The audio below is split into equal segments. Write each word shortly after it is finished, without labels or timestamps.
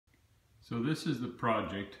So this is the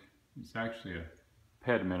project. It's actually a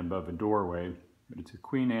pediment above a doorway, but it's a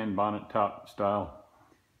Queen Anne bonnet top style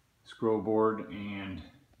scroll board and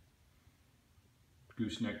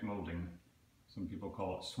gooseneck molding. Some people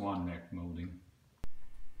call it swan neck molding.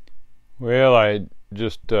 Well, I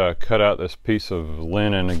just cut out this piece of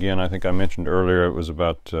linen. Again, I think I mentioned earlier it was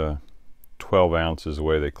about 12 ounces the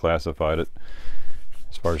way they classified it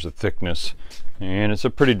as far as the thickness, and it's a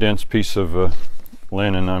pretty dense piece of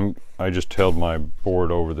linen. I just held my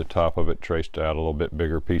board over the top of it, traced out a little bit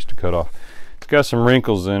bigger piece to cut off. It's got some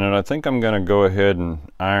wrinkles in it. I think I'm going to go ahead and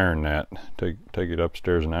iron that, take it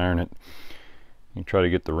upstairs and iron it and try to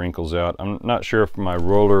get the wrinkles out. I'm not sure if my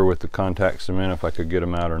roller with the contact cement, if I could get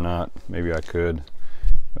them out or not. Maybe I could,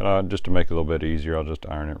 but just to make it a little bit easier, I'll just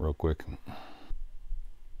iron it real quick.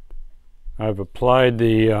 I've applied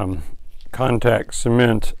the contact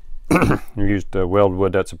cement. I used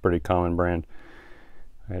Weldwood. That's a pretty common brand.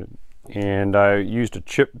 And I used a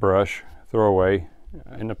chip brush, throwaway.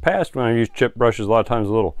 In the past, when I used chip brushes, a lot of times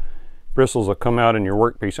little bristles will come out in your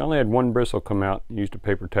workpiece. I only had one bristle come out. Used a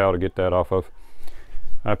paper towel to get that off of.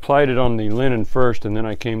 I applied it on the linen first, and then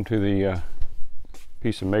I came to the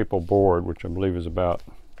piece of maple board, which I believe is about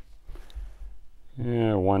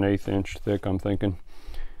 1/8 inch thick, I'm thinking.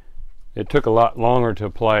 It took a lot longer to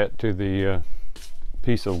apply it to the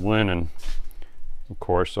piece of linen, of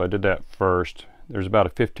course, so I did that first. There's about a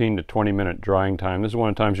 15 to 20 minute drying time. This is one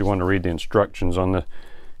of the times you want to read the instructions on the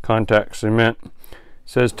contact cement. It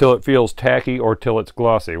says till it feels tacky or till it's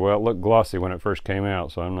glossy. Well, it looked glossy when it first came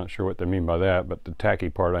out, so I'm not sure what they mean by that, but the tacky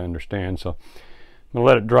part I understand. So I'm going to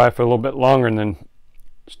let it dry for a little bit longer and then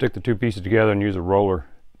stick the two pieces together and use a roller.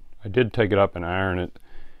 I did take it up and iron it.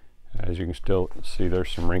 As you can still see,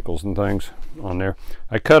 there's some wrinkles and things on there.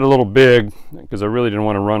 I cut a little big because I really didn't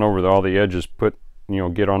want to run over all the edges,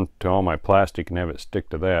 get onto all my plastic and have it stick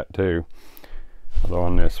to that too. Although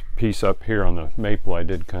on this piece up here on the maple, I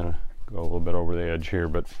did kind of go a little bit over the edge here,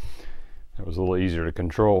 but that was a little easier to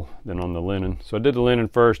control than on the linen. So I did the linen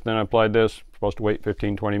first, then I applied this. Supposed to wait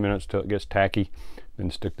 15-20 minutes till it gets tacky, then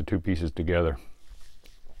stick the two pieces together.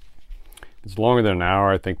 It's longer than an hour.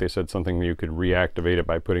 I think they said something you could reactivate it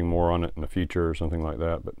by putting more on it in the future or something like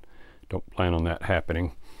that, but don't plan on that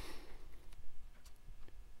happening.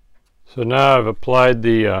 So now I've applied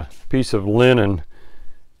the piece of linen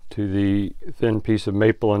to the thin piece of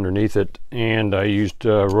maple underneath it, and I used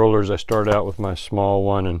rollers. I started out with my small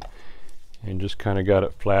one and just kind of got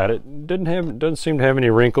it flat. It doesn't seem to have any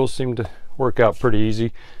wrinkles. Seemed to work out pretty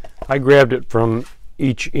easy. I grabbed it from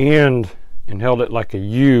each end and held it like a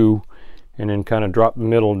U, and then kind of dropped the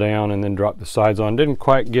middle down and then dropped the sides on. Didn't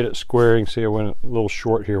quite get it square. You can see I went a little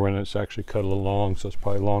short here when it's actually cut a little long, so it's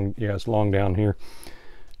probably long. Yeah, it's long down here,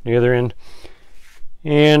 the other end.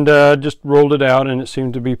 And just rolled it out, and it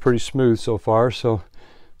seemed to be pretty smooth so far. So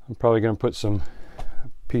I'm probably going to put some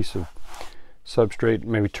piece of substrate,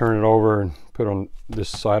 maybe turn it over and put on this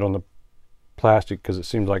side on the plastic, because it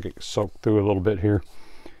seems like it soaked through a little bit here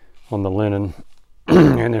on the linen.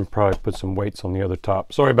 And then probably put some weights on the other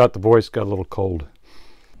top. Sorry about the voice, got a little cold.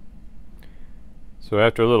 So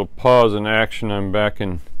after a little pause in action, I'm back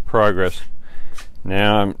in progress.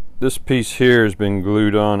 Now this piece here has been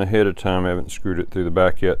glued on ahead of time. I haven't screwed it through the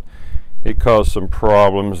back yet. It caused some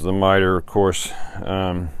problems. The miter, of course,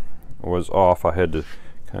 was off. I had to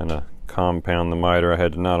kind of compound the miter. I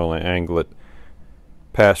had to not only angle it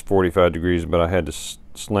past 45 degrees, but I had to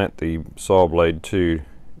slant the saw blade too,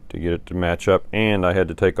 to get it to match up, and I had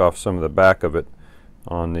to take off some of the back of it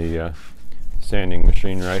on the sanding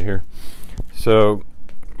machine right here. So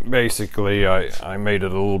basically I made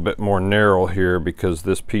it a little bit more narrow here because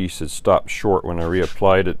this piece had stopped short when I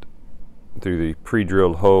reapplied it through the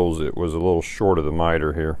pre-drilled holes. It was a little short of the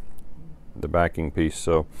miter here, the backing piece,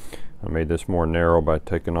 so I made this more narrow by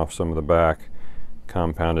taking off some of the back,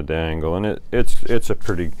 compounded the angle, and it's a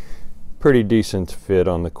pretty decent fit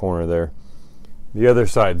on the corner there. The other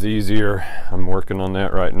side's easier. I'm working on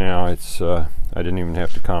that right now. I didn't even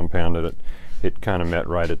have to compound it. It kind of met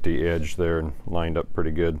right at the edge there and lined up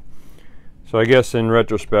pretty good. So I guess in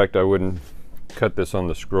retrospect, I wouldn't cut this on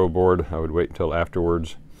the scroll board. I would wait until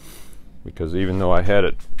afterwards, because even though I had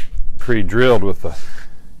it pre-drilled with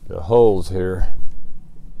the holes here,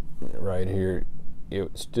 right here,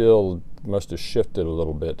 it still must have shifted a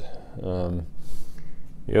little bit.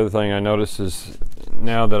 The other thing I noticed is,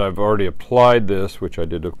 now that I've already applied this, which I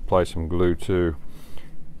did apply some glue to,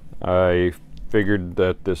 I figured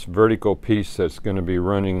that this vertical piece that's going to be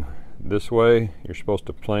running this way, you're supposed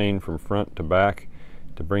to plane from front to back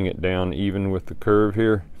to bring it down even with the curve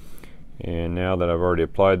here. And now that I've already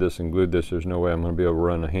applied this and glued this, there's no way I'm going to be able to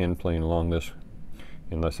run a hand plane along this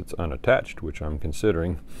unless it's unattached, which I'm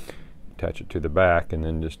considering. Attach it to the back and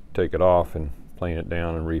then just take it off and plane it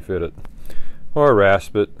down and refit it, or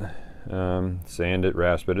rasp it, sand it,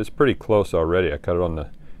 rasp it. It's pretty close already. I cut it on the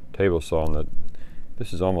table saw, and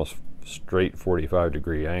this is almost straight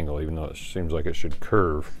 45-degree angle, even though it seems like it should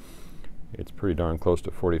curve. It's pretty darn close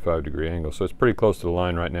to 45-degree angle, so it's pretty close to the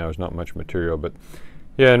line right now. There's not much material, but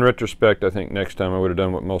yeah, in retrospect, I think next time I would have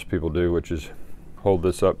done what most people do, which is hold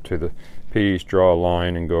this up to the piece, draw a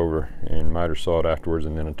line, and go over and miter saw it afterwards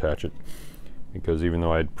and then attach it. Because even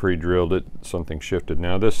though I'd pre-drilled it, something shifted.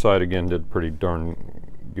 Now this side again did pretty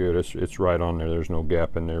darn good. It's right on there. There's no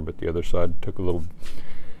gap in there, but the other side took a little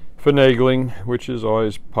finagling, which is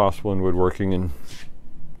always possible in woodworking.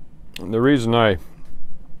 And the reason I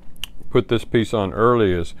put this piece on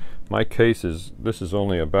early is my case is, this is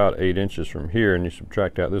only about 8 inches from here, and you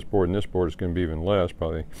subtract out this board, and this board is going to be even less,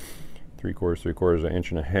 probably 3/4, an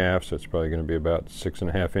inch and a half, so it's probably going to be about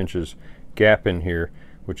 6.5 inches gap in here,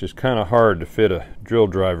 which is kind of hard to fit a drill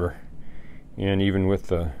driver in, even with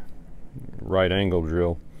the right angle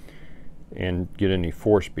drill, and get any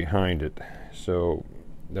force behind it. So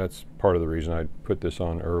that's part of the reason I put this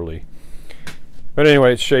on early. But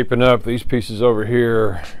anyway, it's shaping up. These pieces over here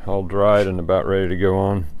are all dried and about ready to go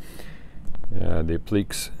on. The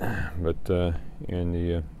appliques, and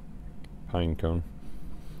the pine cone.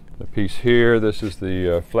 The piece here, this is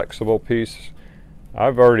the flexible piece.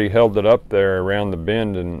 I've already held it up there around the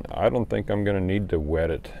bend, and I don't think I'm going to need to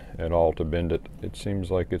wet it at all to bend it. It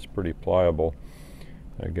seems like it's pretty pliable.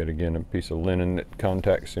 I got again a piece of linen that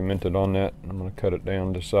contact cemented on that. I'm going to cut it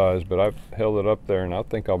down to size, but I've held it up there, and I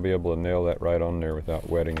think I'll be able to nail that right on there without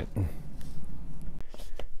wetting it.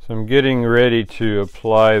 So I'm getting ready to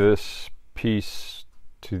apply this piece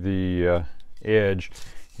to the edge,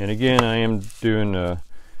 and again I am doing a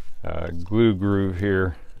glue groove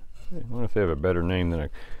here. I wonder if they have a better name than a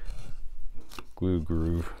glue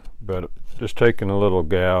groove, but just taking a little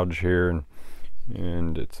gouge here,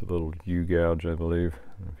 and it's a little U gouge, I believe.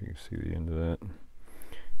 I don't know if you can see the end of that,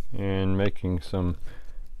 and making some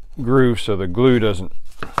grooves so the glue doesn't,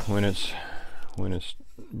 when it's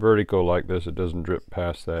vertical like this, it doesn't drip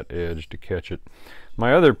past that edge to catch it.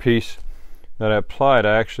 My other piece that I applied,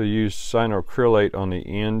 I actually used cyanoacrylate on the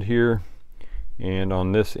end here and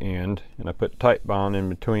on this end, and I put Titebond in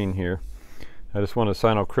between here. I just wanted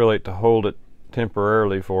cyanoacrylate to hold it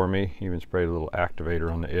temporarily for me. Even sprayed a little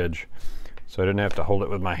activator on the edge, so I didn't have to hold it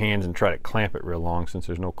with my hands and try to clamp it real long, since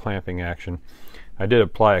there's no clamping action. I did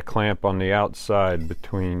apply a clamp on the outside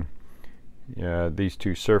between these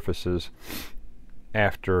two surfaces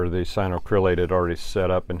after the cyanoacrylate had already set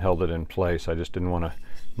up and held it in place. I just didn't want to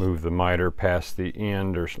move the miter past the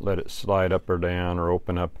end or let it slide up or down or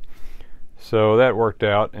open up. So that worked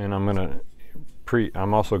out, and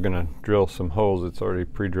I'm also gonna drill some holes. It's already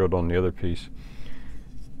pre-drilled on the other piece.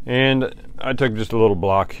 And I took just a little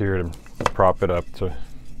block here to prop it up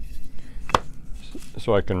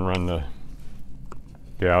so I can run the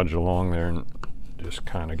gouge along there, and just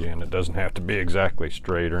kind of, again, it doesn't have to be exactly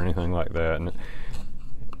straight or anything like that. And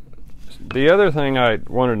the other thing I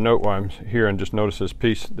wanted to note while I'm here, and just notice this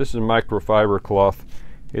piece, this is microfiber cloth.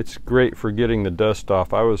 It's great for getting the dust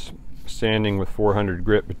off. I was sanding with 400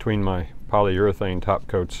 grit between my polyurethane top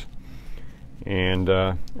coats, and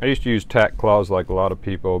I used to use tack cloths like a lot of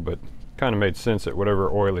people, but kind of made sense that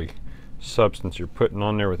whatever oily substance you're putting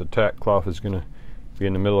on there with a tack cloth is going to be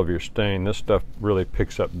in the middle of your stain. This stuff really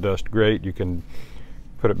picks up dust great. You can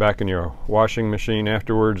put it back in your washing machine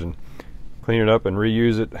afterwards and clean it up and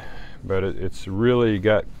reuse it, but it's really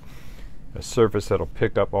got a surface that'll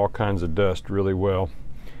pick up all kinds of dust really well.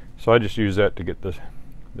 So I just use that to get the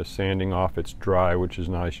sanding off. It's dry, which is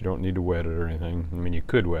nice. You don't need to wet it or anything. I mean, you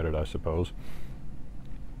could wet it, I suppose,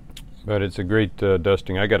 but it's a great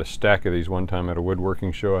dusting. I got a stack of these one time at a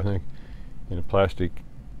woodworking show, I think, in a plastic,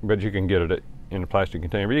 but you can get it in a plastic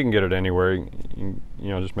container, but you can get it anywhere. You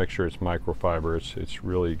know, just make sure it's microfiber. It's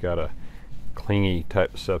really got a clingy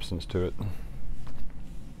type of substance to it.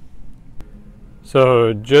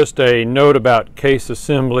 So just a note about case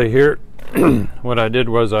assembly here. What I did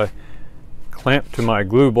was I clamped to my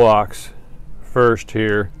glue blocks first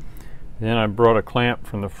here, then I brought a clamp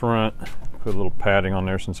from the front, put a little padding on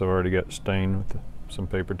there since I've already got stained with some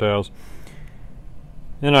paper towels.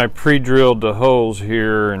 Then I pre-drilled the holes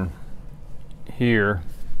here and here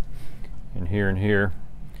and here and here,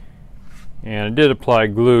 and I did apply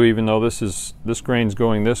glue, even though this grain's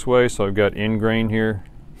going this way, so I've got end grain here,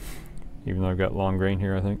 even though I've got long grain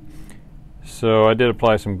here, I think. So I did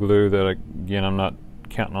apply some glue that, again, I'm not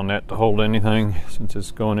counting on that to hold anything since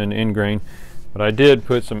it's going in end grain, but I did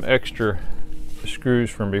put some extra screws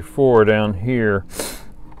from before down here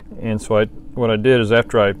And so what I did is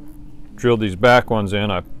after I drilled these back ones in,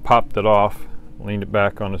 I popped it off, leaned it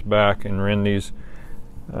back on its back, and ran these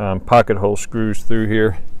pocket hole screws through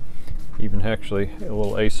here. Even actually a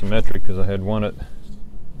little asymmetric because I had one at, let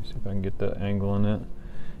me see if I can get that angle on that.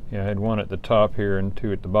 Yeah, I had one at the top here and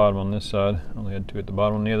two at the bottom on this side. I only had two at the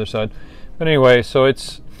bottom on the other side. But anyway, so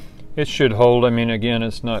it should hold. I mean, again,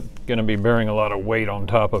 it's not going to be bearing a lot of weight on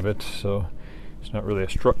top of it, so it's not really a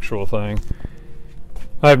structural thing.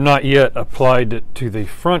 I have not yet applied it to the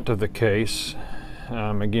front of the case.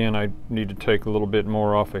 Again, I need to take a little bit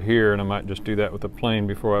more off of here, and I might just do that with a plane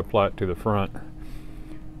before I apply it to the front.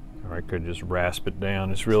 Or I could just rasp it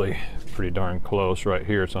down. It's really pretty darn close right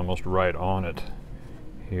here. It's almost right on it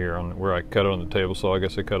here on where I cut it on the table saw. I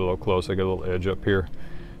guess I cut a little close. I got a little edge up here.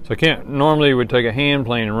 So I can't, normally would take a hand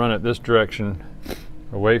plane and run it this direction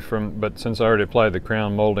away from, but since I already applied the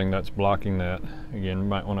crown molding, that's blocking that. Again, you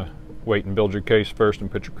might want to wait and build your case first and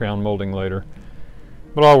put your crown molding later.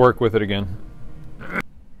 But I'll work with it again.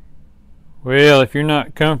 Well, if you're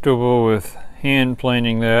not comfortable with hand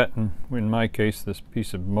planing that, and in my case this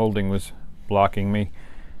piece of molding was blocking me,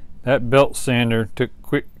 that belt sander did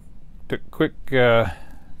quick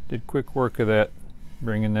work of that,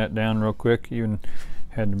 bringing that down real quick. Even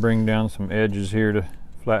had to bring down some edges here to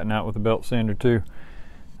flatten out with the belt sander too.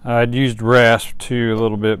 I'd used rasp too a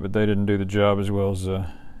little bit, but they didn't do the job as well as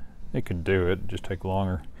they could do it. It'd just take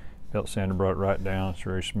longer. Belt sander brought it right down. It's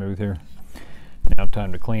very smooth here. Now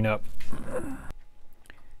time to clean up.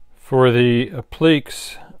 For the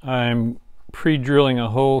appliques, I'm pre-drilling a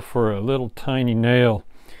hole for a little tiny nail.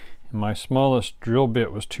 And my smallest drill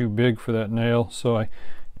bit was too big for that nail, so I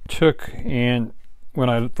took, and when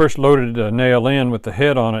I first loaded the nail in with the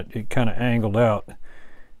head on it, it kind of angled out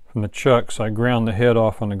from the chuck, so I ground the head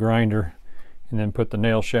off on the grinder and then put the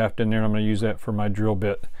nail shaft in there, and I'm going to use that for my drill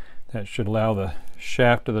bit. That should allow the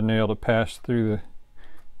shaft of the nail to pass through the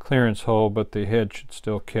clearance hole, but the head should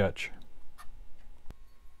still catch.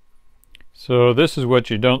 So this is what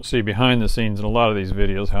you don't see behind the scenes in a lot of these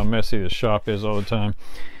videos, how messy the shop is all the time.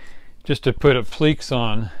 Just to put appliques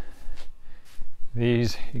on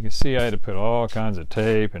these, you can see I had to put all kinds of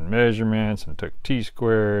tape and measurements, and took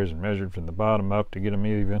T-squares and measured from the bottom up to get them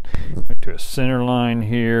even. Went to a center line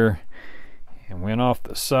here and went off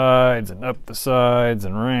the sides and up the sides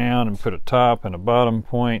and around, and put a top and a bottom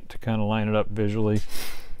point to kind of line it up visually.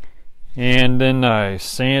 And then I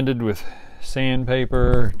sanded with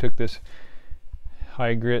sandpaper, took this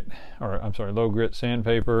low grit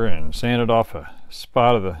sandpaper and sanded off a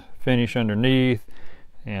spot of the finish underneath,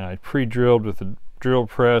 and I pre-drilled with the drill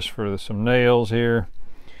press for some nails here,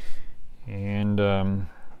 and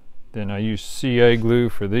then I used CA glue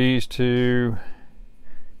for these two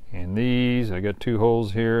and these. I got two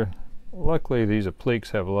holes here. Luckily these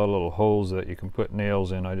appliques have a lot of little holes that you can put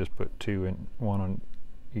nails in. I just put two in, one on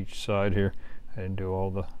each side here. I didn't do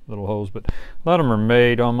all the little holes, but a lot of them are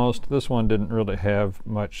made almost. This one didn't really have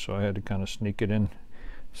much, so I had to kind of sneak it in,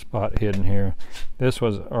 spot hidden here. This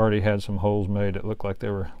was already had some holes made. It looked like they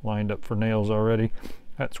were lined up for nails already.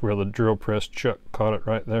 That's where the drill press chuck caught it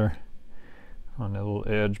right there on that little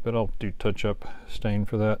edge, but I'll do touch up stain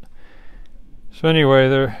for that. So anyway,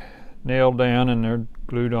 they're nailed down and they're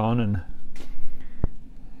glued on,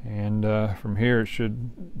 and from here it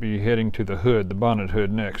should be heading to the hood, the bonnet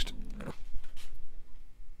hood next.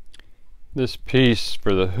 This piece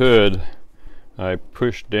for the hood I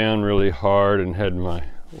pushed down really hard and had my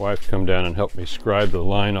wife come down and help me scribe the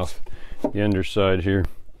line off the underside here,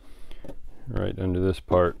 right under this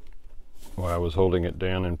part, while I was holding it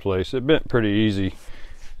down in place. It bent pretty easy.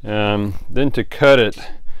 Then to cut it,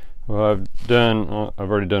 what I've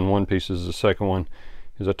already done one piece. This is the second one.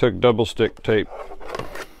 Is I took double stick tape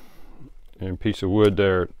and a piece of wood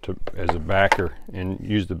there as a backer and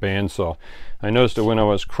used the bandsaw. I noticed that when I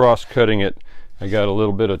was cross cutting it, I got a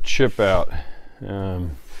little bit of chip out. I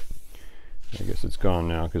guess it's gone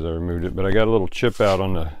now because I removed it, but I got a little chip out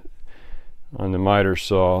on the miter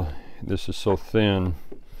saw. This is so thin,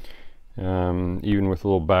 even with a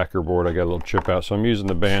little backer board I got a little chip out, so I'm using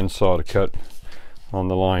the bandsaw to cut on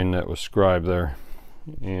the line that was scribed there.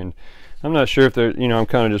 And I'm not sure if there, I'm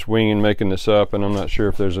kind of just winging, making this up, and I'm not sure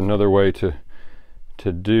if there's another way to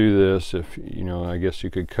do this. If I guess you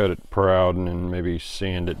could cut it proud and then maybe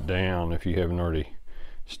sand it down if you haven't already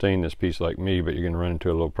stained this piece like me, but you're going to run into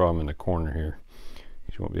a little problem in the corner here.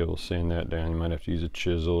 You won't be able to sand that down. You might have to use a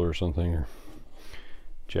chisel or something, or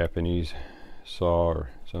Japanese saw or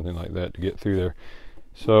something like that to get through there.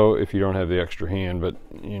 So if you don't have the extra hand, but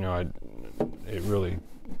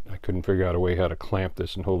I couldn't figure out a way how to clamp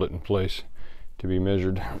this and hold it in place to be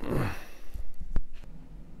measured.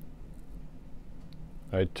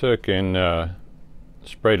 I took and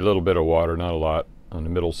sprayed a little bit of water, not a lot, on the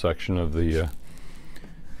middle section of the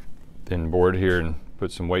thin board here, and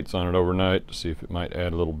put some weights on it overnight to see if it might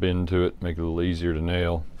add a little bend to it, make it a little easier to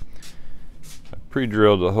nail. I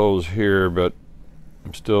pre-drilled the holes here, but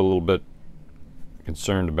I'm still a little bit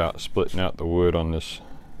concerned about splitting out the wood on this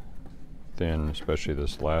thin, especially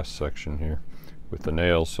this last section here with the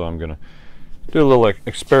nails. So I'm going to do a little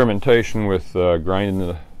experimentation with grinding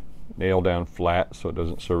the nail down flat so it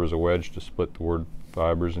doesn't serve as a wedge to split the wood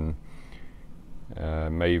fibers, and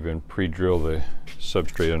may even pre-drill the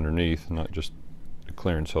substrate underneath, not just the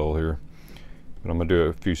clearance hole here. But I'm going to do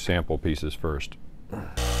a few sample pieces first.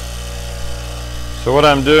 So what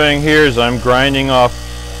I'm doing here is I'm grinding off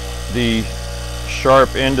the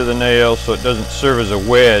sharp end of the nail so it doesn't serve as a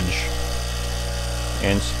wedge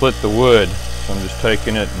and split the wood. So I'm just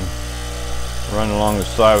taking it and running along the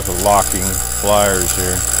side with the locking pliers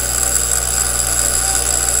here.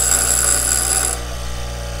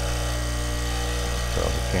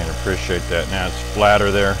 Probably can't appreciate that. Now it's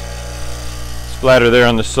flatter there. It's flatter there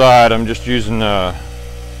on the side. I'm just using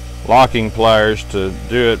locking pliers to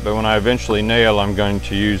do it, but when I eventually nail, I'm going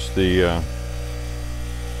to use the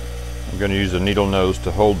a needle nose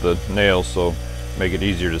to hold the nail, so make it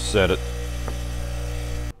easier to set it.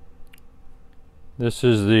 This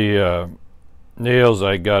is the nails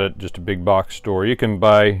I got at just a big box store. You can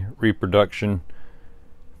buy reproduction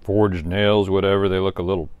forged nails, whatever. They look a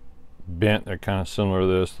little bent. They're kind of similar to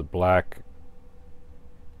this, the black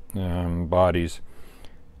bodies.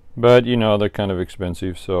 But you know, they're kind of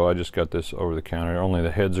expensive, so I just got this over the counter. Only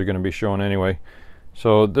the heads are going to be shown anyway.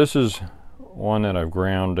 So this is one that I've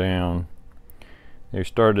ground down. They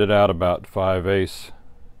started out about 5/8.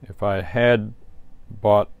 If I had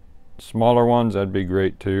bought smaller ones, that'd be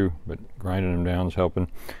great too, but grinding them down is helping.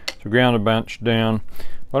 So ground a bunch down.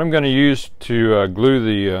 What I'm going to use to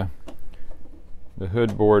glue the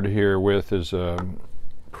hood board here with is a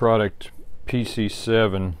product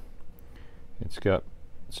PC7. It's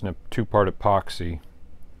a two-part epoxy,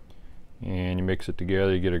 and you mix it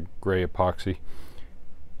together, you get a gray epoxy.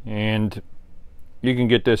 And you can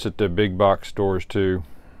get this at the big box stores too.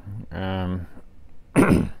 Actually,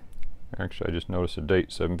 I just noticed the date,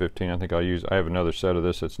 7/15. I think I have another set of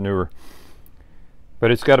this that's newer,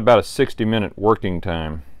 but it's got about a 60-minute working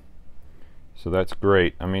time, so that's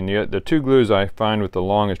great. I mean, the two glues I find with the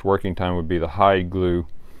longest working time would be the hide glue.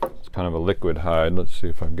 It's kind of a liquid hide. Let's see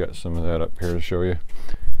if I've got some of that up here to show you.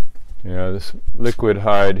 Yeah, this liquid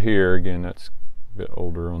hide here, again, that's a bit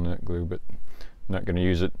older on that glue, but I'm not going to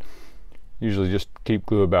use it. Usually just keep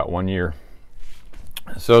glue about 1 year.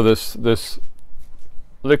 So this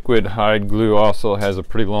liquid hide glue also has a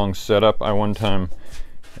pretty long setup. I one time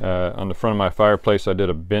on the front of my fireplace, I did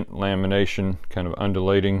a bent lamination, kind of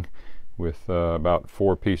undulating, with about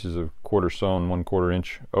 4 pieces of 1/4 sawn 1/4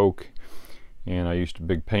 inch oak, and I used a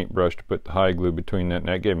big paintbrush to put the hide glue between that, and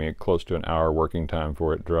that gave me close to an hour working time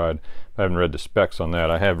before it dried. I haven't read the specs on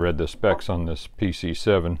that. I have read the specs on this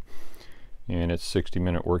PC7, and it's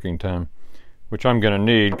 60-minute working time, which I'm going to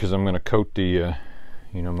need because I'm going to coat the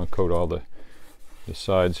I'm going to coat all the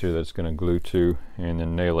sides here that's going to glue to, and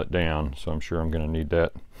then nail it down, so I'm sure I'm going to need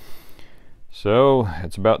that. So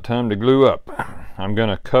it's about time to glue up. I'm going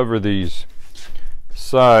to cover these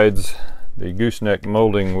sides, the gooseneck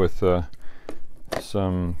molding, with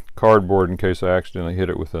some cardboard in case I accidentally hit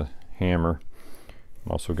it with a hammer.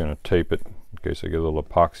 I'm also going to tape it in case I get a little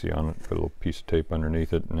epoxy on it, put a little piece of tape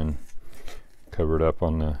underneath it, and then cover it up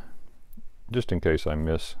on the, just in case I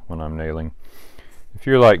miss when I'm nailing. If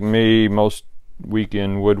you're like me, most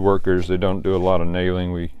weekend woodworkers, they don't do a lot of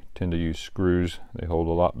nailing. We tend to use screws. They hold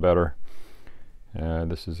a lot better.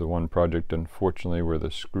 This is the one project, unfortunately, where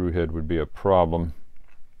the screw head would be a problem.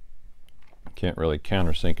 Can't really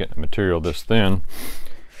countersink it in a material this thin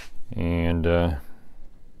and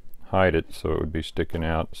hide it so it would be sticking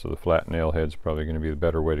out. So the flat nail head's probably going to be the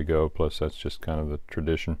better way to go. Plus, that's just kind of the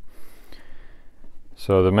tradition.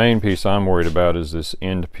 So the main piece I'm worried about is this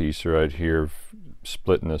end piece right here,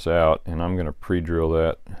 splitting this out, and I'm going to pre-drill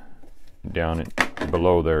that down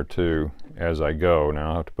below there too as I go. Now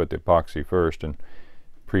I'll have to put the epoxy first and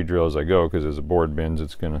pre-drill as I go, because as the board bends,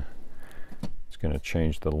 it's going to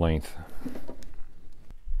change the length.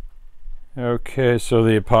 Okay, so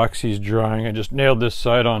the epoxy's drying. I just nailed this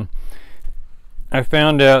side on. I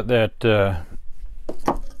found out that to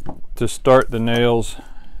start the nails,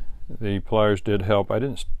 the pliers did help. I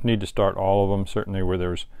didn't need to start all of them. Certainly where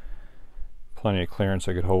there was plenty of clearance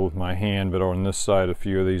I could hold with my hand, but on this side, a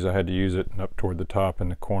few of these I had to use it, and up toward the top and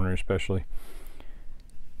the corner especially.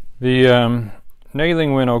 The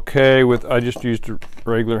nailing went okay with, I just used a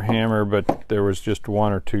regular hammer, but there was just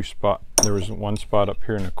one or two spot. There was one spot up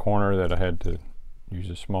here in the corner that I had to use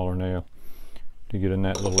a smaller nail to get in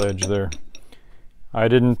that little edge there. I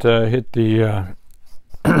didn't hit the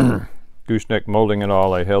gooseneck molding at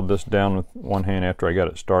all. I held this down with one hand after I got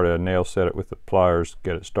it started. I nail set it with the pliers to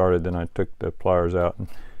get it started. Then I took the pliers out and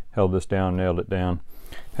held this down, nailed it down.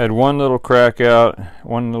 Had one little crack out,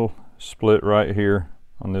 one little split right here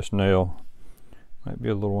on this nail. Might be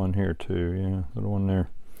a little one here too, yeah, little one there.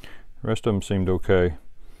 The rest of them seemed okay.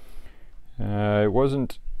 It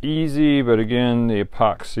wasn't easy, but again, the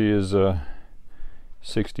epoxy is a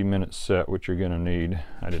 60-minute set, which you're going to need.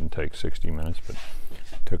 I didn't take 60 minutes, but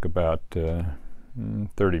it took about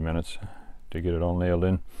 30 minutes to get it all nailed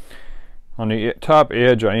in. On the top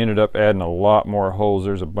edge, I ended up adding a lot more holes.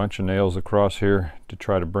 There's a bunch of nails across here to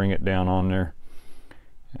try to bring it down on there.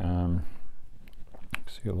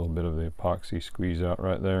 See a little bit of the epoxy squeeze out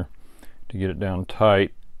right there to get it down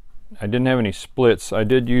tight. I didn't have any splits. I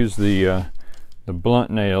did use the blunt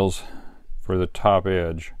nails for the top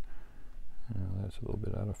edge. That's a little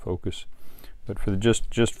bit out of focus, but for the,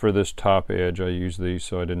 just for this top edge, I used these,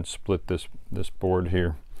 so I didn't split this board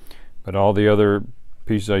here. But all the other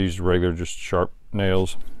pieces I used regular, just sharp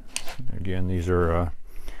nails. Again, these are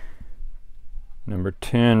number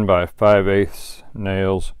 10 by 5/8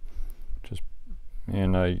 nails.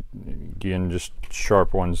 And again, just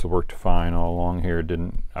sharp ones that worked fine all along here.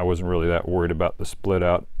 I wasn't really that worried about the split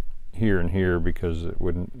out here and here because it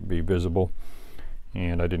wouldn't be visible,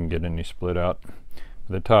 and I didn't get any split out.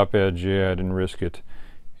 The top edge, yeah, I didn't risk it.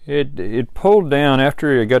 It pulled down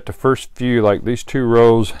after I got the first few, like these 2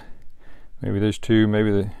 rows, maybe these 2,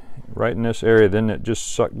 maybe right in this area. Then it just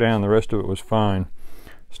sucked down. The rest of it was fine.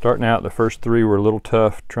 Starting out, the first 3 were a little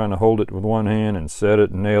tough, trying to hold it with one hand and set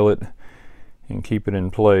it and nail it and keep it in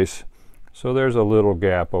place. So there's a little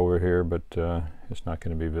gap over here, but it's not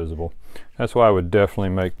going to be visible. That's why I would definitely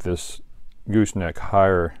make this gooseneck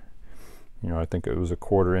higher. You know, I think it was a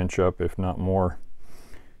 1/4 inch up, if not more,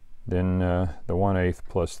 than the 1/8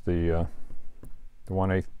 plus the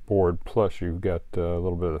 1/8 board, plus you've got a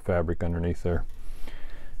little bit of the fabric underneath there.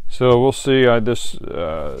 So we'll see. This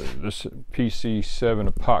PC7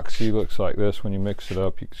 epoxy looks like this when you mix it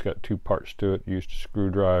up. It's got 2 parts to it. Used a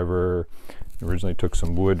screwdriver. Originally took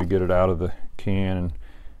some wood to get it out of the can and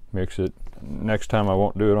mix it. Next time I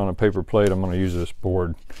won't do it on a paper plate. I'm going to use this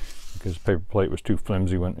board because the paper plate was too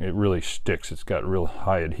flimsy. When it really sticks, it's got real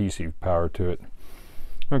high adhesive power to it.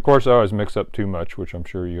 And of course, I always mix up too much, which I'm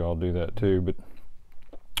sure you all do that too. But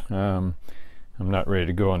I'm not ready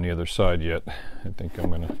to go on the other side yet. I think I'm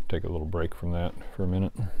going to take a little break from that for a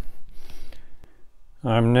minute.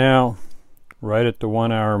 I'm now right at the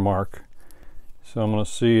 1 hour mark. So I'm going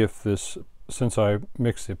to see if this, since I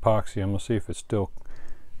mixed the epoxy, I'm going to see if it's still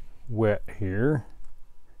wet here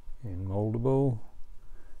and moldable.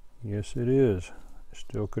 Yes, it is. I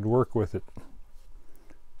still could work with it.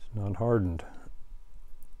 It's not hardened.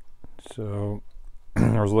 So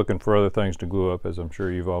I was looking for other things to glue up, as I'm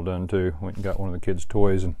sure you've all done too. Went and got one of the kids'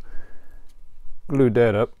 toys and glued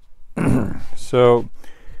that up. So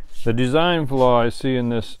the design flaw I see in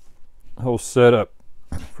this whole setup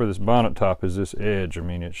for this bonnet top is this edge. I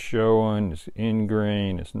mean, it's showing, it's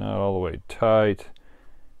ingrained, it's not all the way tight.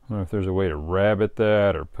 I don't know if there's a way to rabbet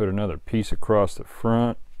that or put another piece across the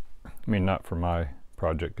front. I mean, not for my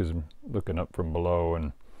project because I'm looking up from below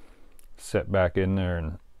and set back in there,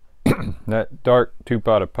 and that dark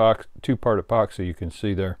two-part epoxy you can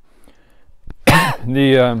see there.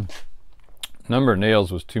 The number of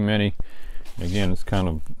nails was too many. Again, it's kind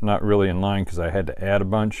of not really in line because I had to add a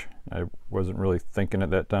bunch. I wasn't really thinking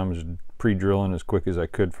at that time. I was pre-drilling as quick as I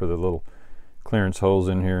could for the little clearance holes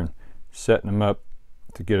in here and setting them up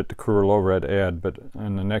to get it to curl over. I had to add, but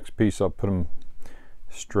on the next piece I'll put them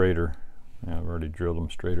straighter. Yeah, I've already drilled them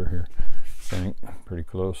straighter here. I think pretty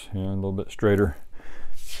close. Yeah, a little bit straighter.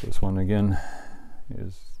 This one again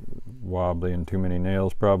is wobbly and too many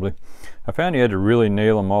nails probably. I found you had to really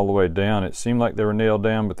nail them all the way down. It seemed like they were nailed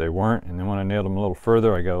down, but they weren't. And then when I nailed them a little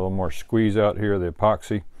further, I got a little more squeeze out here of the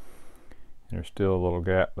epoxy. There's still a little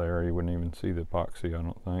gap there. You wouldn't even see the epoxy, I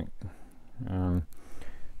don't think.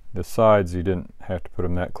 The sides, you didn't have to put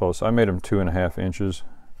them that close. I made them 2.5 inches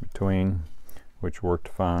between, which worked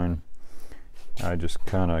fine. I just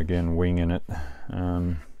kind of, again, winging it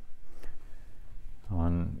on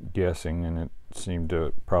guessing, and it seemed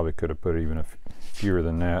to probably could have put even fewer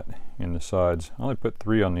than that in the sides. I only put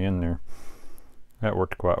 3 on the end there. That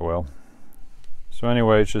worked quite well. So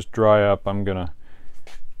anyway, it's just dry up. I'm gonna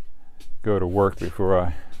go to work before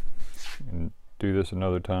I do this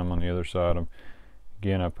another time on the other side. I'm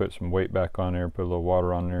Again, I put some weight back on there, put a little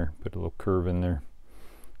water on there, put a little curve in there.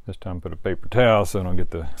 This time put a paper towel so I don't get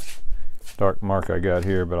the dark mark I got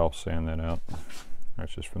here, but I'll sand that out.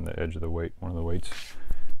 That's just from the edge of the weight, one of the weights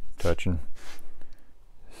touching.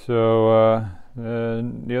 So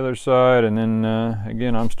the other side, and then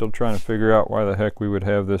again, I'm still trying to figure out why the heck we would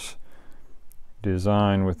have this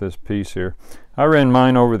design with this piece here. I ran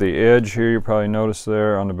mine over the edge here, you probably noticed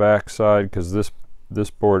there on the back side, because this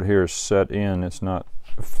board here is set in. It's not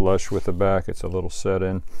flush with the back, it's a little set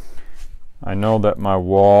in. I know that my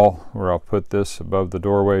wall where I'll put this above the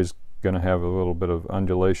doorway is going to have a little bit of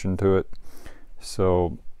undulation to it,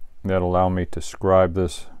 so that'll allow me to scribe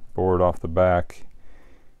this board off the back.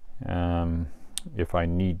 If I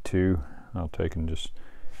need to, I'll take and just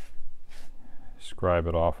scribe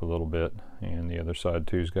it off a little bit. And the other side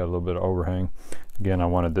too has got a little bit of overhang. Again, I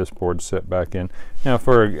wanted this board set back in. Now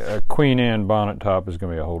for a Queen Anne bonnet top is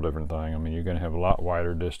going to be a whole different thing. I mean, you're going to have a lot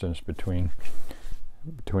wider distance between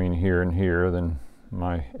here and here than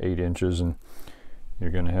my 8 inches, and you're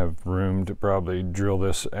going to have room to probably drill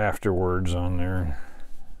this afterwards on there.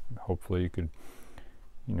 Hopefully you could,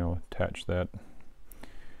 you know, attach that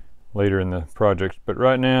later in the project. But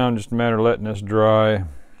right now, just a matter of letting this dry.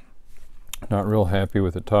 Not real happy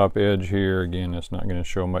with the top edge here. Again, that's not going to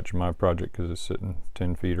show much of my project because it's sitting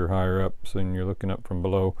 10 feet or higher up, so you're looking up from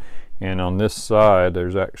below. And on this side,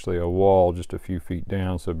 there's actually a wall just a few feet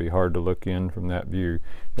down, so it'd be hard to look in from that view.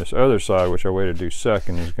 This other side, which I waited to do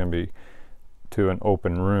second, is going to be to an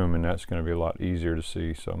open room, and that's going to be a lot easier to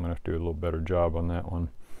see, so I'm going to have to do a little better job on that one.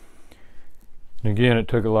 And again, it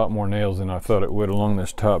took a lot more nails than I thought it would along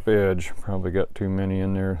this top edge. Probably got too many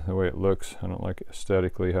in there the way it looks. I don't like it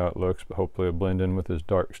aesthetically how it looks, but hopefully it'll blend in with this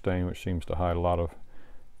dark stain, which seems to hide a lot of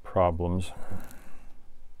problems.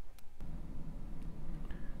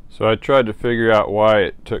 So I tried to figure out why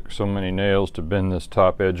it took so many nails to bend this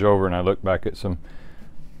top edge over, and I looked back at some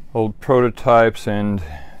old prototypes and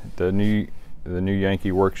the new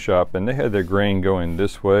Yankee workshop, and they had their grain going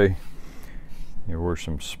this way. There were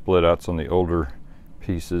some split outs on the older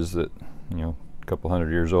pieces that, you know, a couple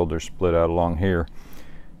hundred years old, they're split out along here.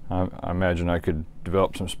 I imagine I could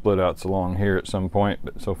develop some split outs along here at some point,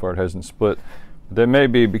 but so far it hasn't split. But that may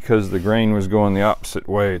be because the grain was going the opposite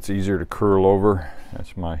way. It's easier to curl over.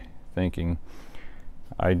 That's my thinking.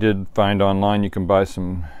 I did find online you can buy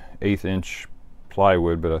some 1/8 inch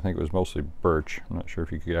plywood, but I think it was mostly birch. I'm not sure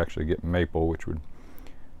if you could actually get maple, which would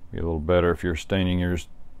be a little better if you're staining yours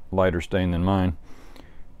lighter stain than mine.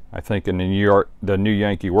 I think in the new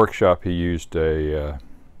Yankee workshop he used a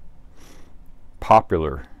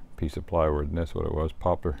poplar piece of plywood, and that's what it was,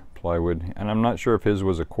 poplar plywood. And I'm not sure if his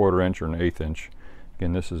was a 1/4 inch or an 1/8 inch.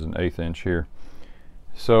 Again, this is an 1/8 inch here.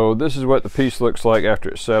 So this is what the piece looks like after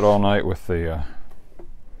it's set all night with the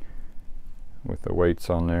weights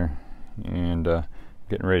on there, and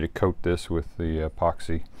getting ready to coat this with the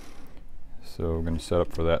epoxy. So we're going to set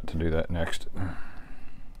up for that to do that next.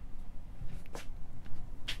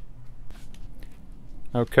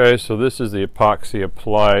 Okay, so this is the epoxy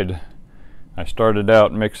applied. I started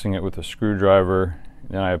out mixing it with a screwdriver,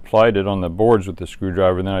 then I applied it on the boards with the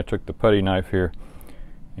screwdriver, then I took the putty knife here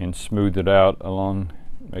and smoothed it out along,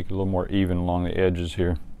 make it a little more even along the edges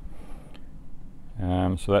here.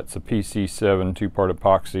 So that's the PC7 2-part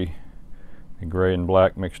epoxy, the gray and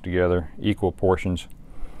black mixed together, equal portions.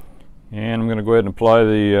 And I'm going to go ahead and apply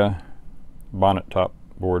the bonnet top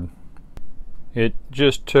board. It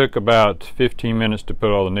just took about 15 minutes to put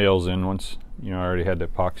all the nails in. Once, you know, I already had the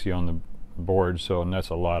epoxy on the board, so, and that's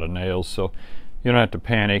a lot of nails, so you don't have to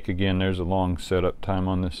panic. Again, there's a long setup time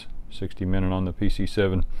on this, 60-minute on the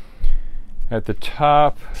PC7. At the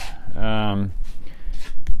top, I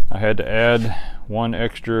had to add one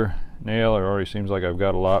extra nail. It already seems like I've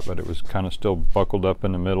got a lot, but it was kind of still buckled up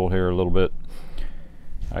in the middle here a little bit.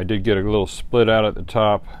 I did get a little split out at the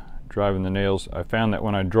top driving the nails. I found that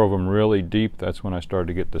when I drove them really deep, that's when I started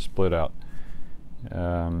to get the split out.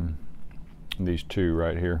 These two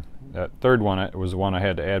right here. That third one was the one I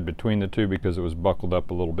had to add between the two because it was buckled up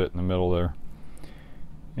a little bit in the middle there.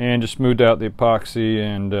 And just smoothed out the epoxy,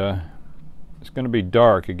 and it's going to be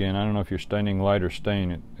dark again. I don't know if you're staining lighter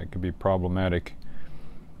stain, it could be problematic.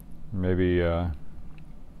 Maybe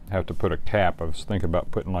have to put a cap. I was thinking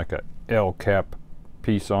about putting like a L cap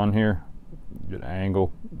piece on here, get an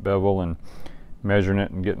angle bevel and measuring it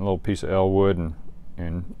and getting a little piece of L wood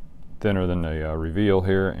and thinner than the reveal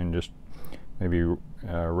here, and just maybe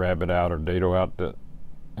rab it out or dado out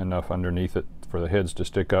enough underneath it for the heads to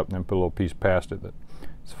stick up, and then put a little piece past it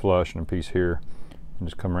that's flush and a piece here, and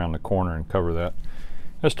just come around the corner and cover that.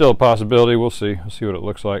 That's still a possibility. We'll see. We'll see what it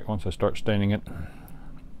looks like once I start staining it.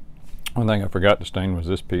 One thing I forgot to stain was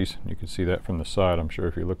this piece. You can see that from the side, I'm sure,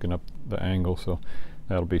 if you're looking up the angle, so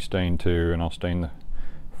that'll be stained too, and I'll stain the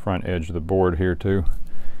front edge of the board here too.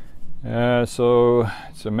 So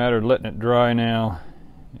it's a matter of letting it dry now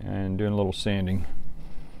and doing a little sanding.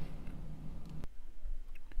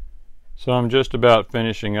 So I'm just about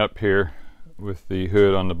finishing up here with the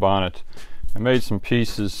hood on the bonnet. I made some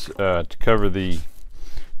pieces to cover the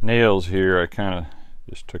nails here. I kind of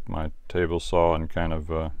just took my table saw and kind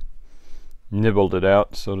of nibbled it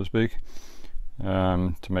out, so to speak,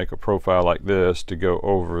 to make a profile like this to go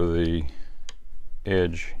over the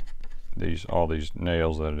edge, all these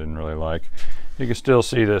nails that I didn't really like. You can still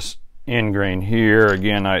see this end grain here.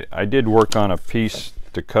 Again, I did work on a piece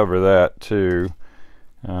to cover that too,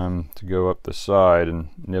 to go up the side, and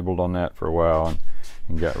nibbled on that for a while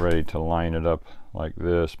and got ready to line it up like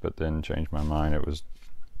this, but then changed my mind. It was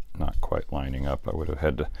not quite lining up. I would have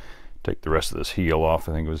had to take the rest of this heel off.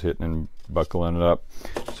 I think it was hitting and buckling it up.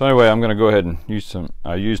 So anyway, I'm going to go ahead and use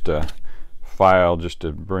I used a file just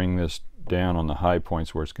to bring this down on the high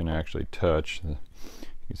points where it's going to actually touch. You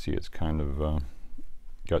can see it's kind of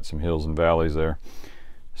got some hills and valleys there.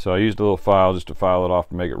 So I used a little file just to file it off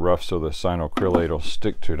to make it rough so the cyanoacrylate will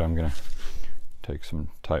stick to it. I'm going to take some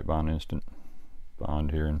Titebond Instant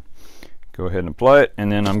Bond here and go ahead and apply it,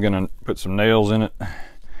 and then I'm going to put some nails in it.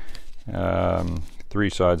 3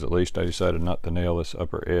 sides at least. I decided not to nail this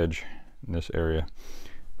upper edge in this area,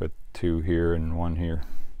 but 2 here and 1 here.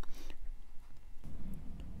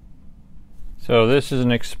 So this is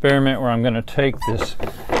an experiment where I'm going to take this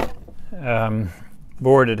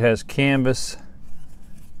board that has canvas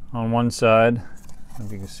on one side. I don't know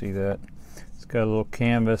if you can see that. It's got a little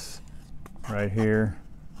canvas right here,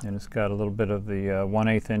 and it's got a little bit of the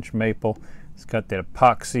 1/8 inch maple. It's got the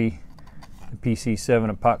epoxy, the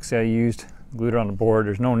PC7 epoxy I used, glued it on the board.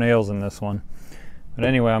 There's no nails in this one, but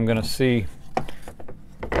anyway, I'm going to see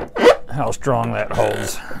how strong that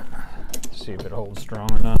holds. See if it holds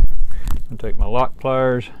strong or not. I'm going to take my lock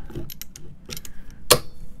pliers,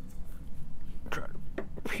 try to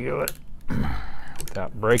peel it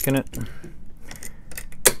without breaking it.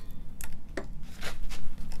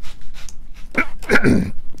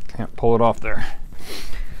 Can't pull it off there.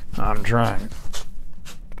 I'm trying.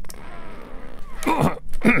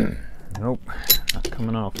 Nope, not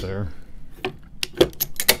coming off there.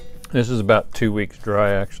 This is about 2 weeks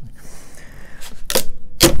dry, actually.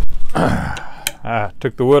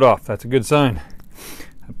 Took the wood off. That's a good sign.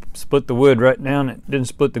 I split the wood right down. It didn't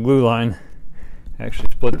split the glue line.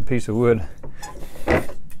 Actually split the piece of wood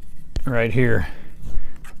right here.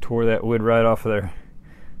 Tore that wood right off of there.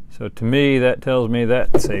 So to me, that tells me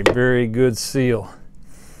that's a very good seal.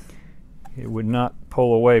 It would not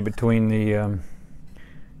pull away between the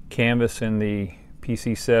canvas and the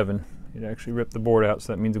PC7. It actually ripped the board out,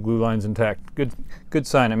 so that means the glue line's intact. Good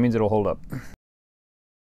sign. It means it'll hold up.